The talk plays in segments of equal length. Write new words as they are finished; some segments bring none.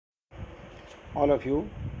all of you.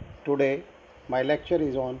 Today, my lecture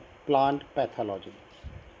is on plant pathology.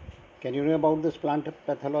 Can you know about this plant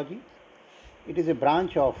pathology? It is a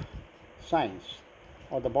branch of science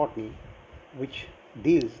or the botany which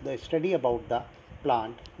deals the study about the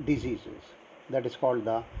plant diseases. That is called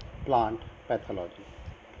the plant pathology.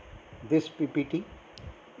 This PPT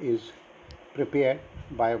is prepared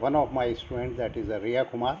by one of my students, that is Riya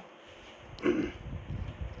Kumar,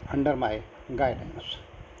 under my guidance.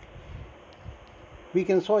 We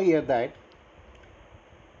can see here that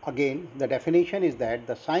again the definition is that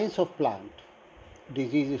the science of plant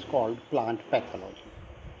disease is called plant pathology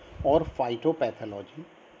or phytopathology.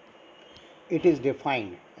 It is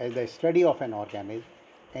defined as the study of an organism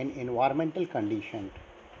and environmental conditions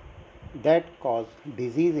that cause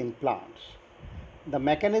disease in plants. The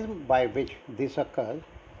mechanism by which this occurs,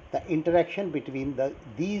 the interaction between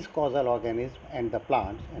these causal organisms and the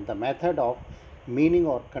plants, and the method of meaning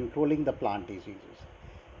or controlling the plant diseases.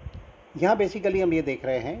 यहाँ basically हम ये देख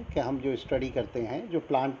रहे हैं कि हम जो study करते हैं, जो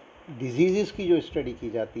प्लांट डिजीज़ की जो स्टडी की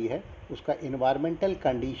जाती है, उसका इन्वायरमेंटल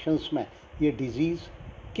कंडीशंस में ये डिजीज़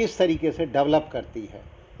किस तरीके से डेवलप करती है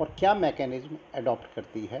और क्या मैकेनिज्म अडॉप्ट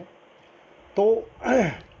करती है। तो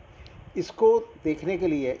इसको देखने के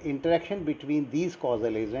लिए interaction between these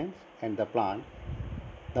causal agents and the plant,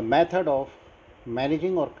 the method of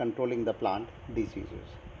managing और कंट्रोलिंग द प्लांट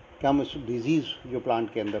डिजीज़, कि हम उस डिज़ीज़ जो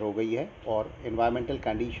प्लांट के अंदर हो गई है और इन्वायरमेंटल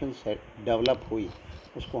कंडीशन से डेवलप हुई,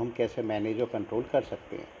 उसको हम कैसे मैनेज और कंट्रोल कर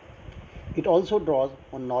सकते हैं। It also drawers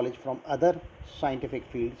on knowledge from other scientific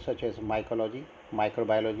field such as mycology,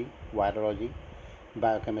 microbiology, virology,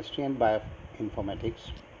 biochemistry and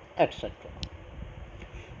bioinformatics etcetera.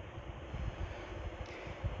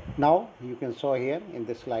 Now you can see here in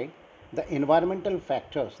this slide the environmental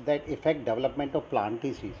factors that affect development of plant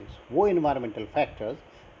diseases. वो environmental factors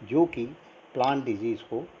जो कि plant disease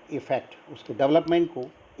को effect, उसके development को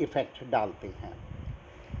effect डालते हैं.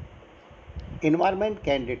 Environment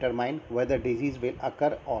can determine whether disease will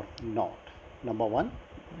occur or not. Number one,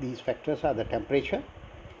 these factors are the temperature,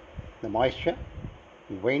 the moisture,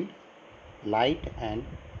 wind, light and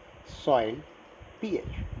soil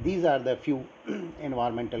pH. These are the few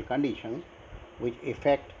environmental conditions which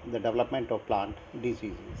affect the development of plant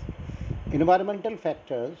diseases. Environmental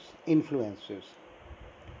factors influences,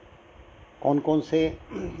 कौन कौन से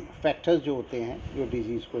factors जो होते हैं जो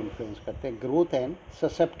disease को influence करते हैं. Growth and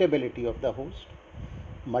susceptibility of the host,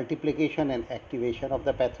 multiplication and activation of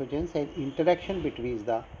the pathogens and interaction between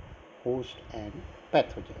the host and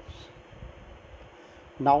pathogens.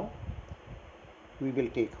 Now we will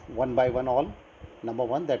take one by one all. Number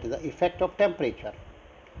one, that is the effect of temperature,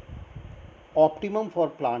 optimum for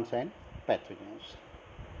plants and pathogens.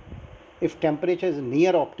 If temperature is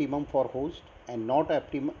near optimum for host and not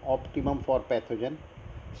optimum for pathogen,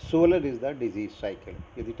 solar is the disease cycle.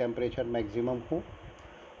 यदि temperature maximum हो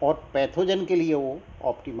और pathogen के लिए वो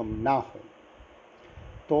optimum ना हो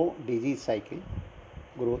तो disease cycle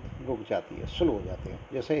growth रुक जाती है, स्लो हो जाती है.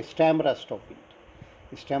 जैसे stem rust of wheat.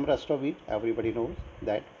 Stem rust of wheat, everybody knows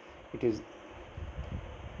that it is,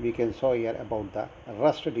 we can saw here about the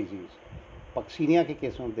rust disease. Puccinia के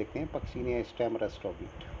केस में देखते हैं, Puccinia stem rust of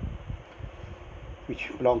wheat which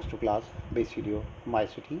belongs to class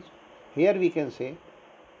Basidiomycetes. Here we can say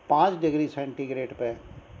 5 degree centigrade पे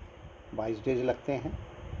 22 days लगते हैं,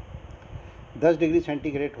 10 degree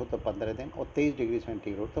centigrade हो तो 15 दिन और 23 डिग्री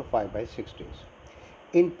सेंटीग्रेड हो तो 5/6 days.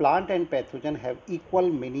 In plant and pathogen have equal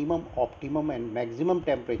minimum, optimum and maximum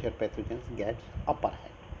temperature, pathogens gets upper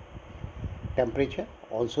hand. Temperature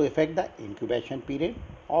also affect the incubation period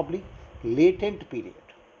oblique latent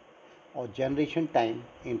period or generation time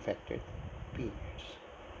infected periods.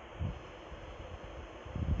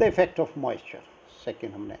 The effect of moisture,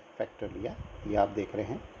 second हमने factor लिया, ये आप देख रहे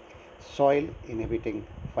हैं. Soil inhibiting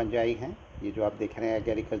fungi हैं, ये जो आप देख रहे हैं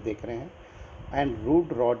agaricus देख रहे हैं, and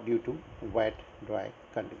root rot due to wet dry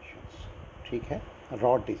conditions. ठीक है,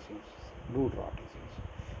 rot disease, root rot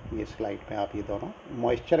disease. ये स्लाइड में आप ये दोनों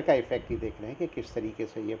मॉइस्चर का इफेक्ट ही देख रहे हैं कि किस तरीके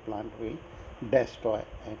से ये plant will destroy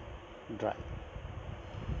and dry.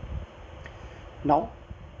 Now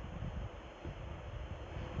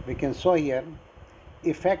we can so here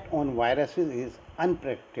effect on viruses is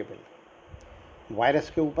unpredictable. Virus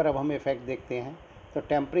के ऊपर अब हम इफेक्ट देखते हैं. तो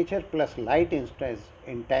temperature plus light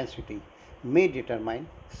intensity may determine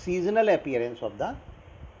seasonal appearance of the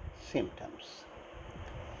symptoms,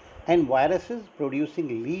 and viruses producing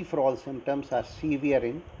leaf roll symptoms are severe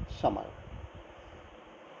in summer.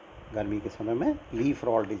 गर्मी के समय में लीफ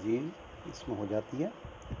रॉल डिजीज इसमें हो जाती है.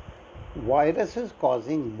 Viruses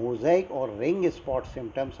causing mosaic or ring spot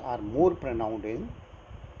symptoms are more pronounced in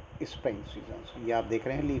spring season. ये आप देख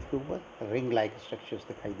रहे हैं लीफ के ऊपर रिंग लाइक स्ट्रक्चर्स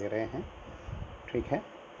दिखाई दे रहे हैं, ठीक है।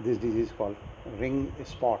 This disease called ring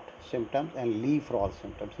spot symptoms and leaf roll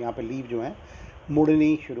symptoms. यहाँ पे लीफ जो है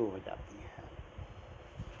मुड़नी शुरू हो जाती है।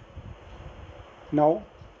 Now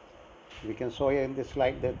we can show here in this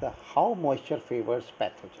slide that the how moisture favors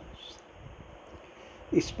pathogens.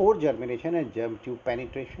 Spore germination and germ tube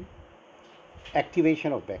penetration,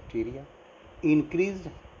 activation of bacteria, increased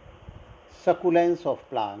succulence of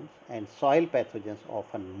plants, and soil pathogens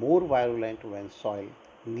often more virulent when soil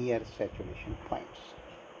near saturation points.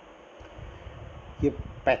 ये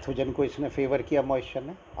pathogen को इसने favour किया moisture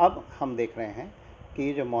ने। अब हम देख रहे हैं कि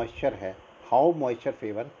ये जो मॉइस्चर है, how moisture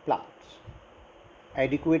favour plants.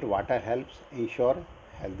 Adequate water helps ensure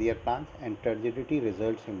healthier plants and turgidity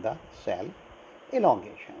results in the cell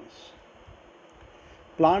elongations.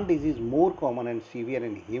 Plant disease more common and severe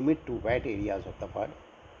in humid to wet areas of the world.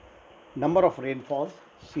 Number of rainfalls,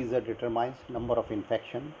 season determines number of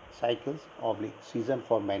infection cycles / season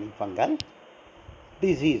for many fungal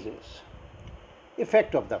diseases.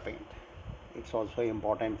 Effect of the wind. It's also an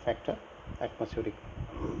important factor, atmospheric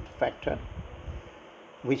factor,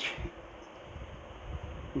 which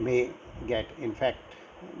may get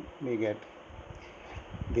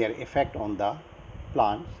their effect on the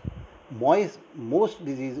plants. Most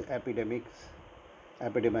disease epidemics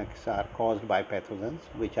are caused by pathogens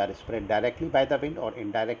which are spread directly by the wind or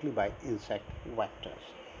indirectly by insect vectors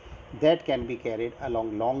that can be carried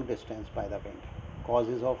along long distance by the wind.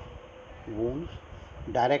 Causes of wounds,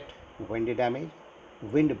 direct wind damage,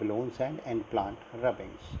 wind blown sand and plant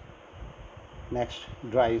rubbings. Next,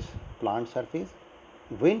 dries plant surface.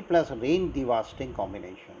 Wind plus rain devastating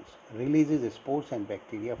combinations releases spores and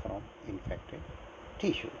bacteria from infected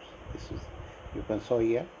tissues. This is, you can show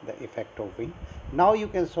here the effect of wind. Now you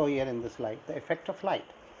can show here in the slide the effect of light.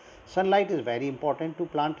 Sunlight is very important to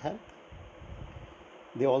plant health.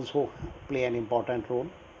 They also play an important role.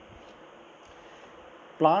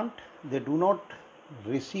 Plant, they do not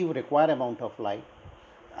require amount of light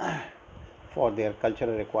for their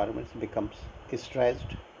cultural requirements, becomes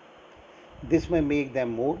stressed. This may make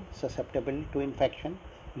them more susceptible to infection.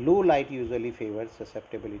 Low light usually favors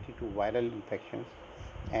susceptibility to viral infections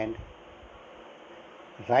and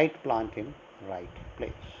right plant in right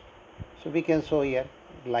place. So we can show here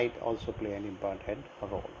light also play an important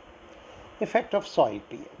role. Effect of soil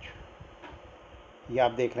pH. ये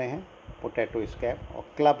आप देख रहे हैं potato scab और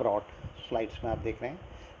club rot slides में आप देख रहे हैं।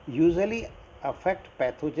 Usually affect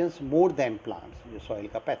pathogens more than plants, जो सॉइल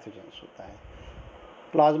का पैथोजेंस होता है।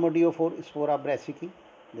 Plasmodiophospora brassicae,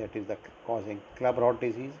 that is the causing club rot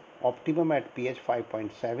disease. Optimum at pH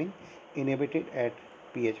 5.7, inhibited at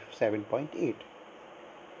pH 7.8.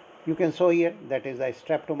 You can show here that is the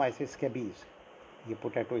Streptomyces scabies. ये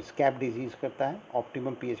potato scab disease करता है।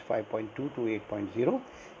 Optimum pH 5.2 to 8.0,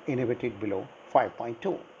 inhibited below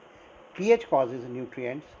 5.2. pH causes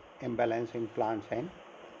nutrients imbalance in plants and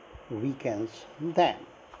weakens them.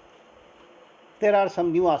 There are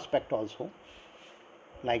some new aspects also.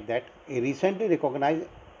 Like that, a recently recognized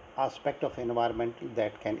aspect of environment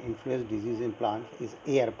that can influence disease in plants is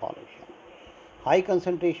air pollution. High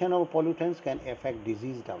concentration of pollutants can affect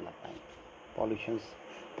disease development.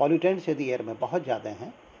 Pollutants यदि air में बहुत ज़्यादा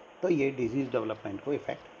हैं तो ये disease development को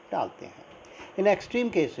effect डालते हैं. In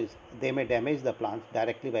extreme cases, they may damage the plants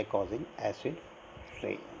directly by causing acid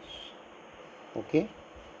rains. Okay,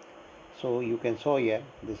 so you can show here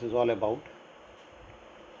this is all about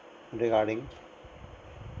regarding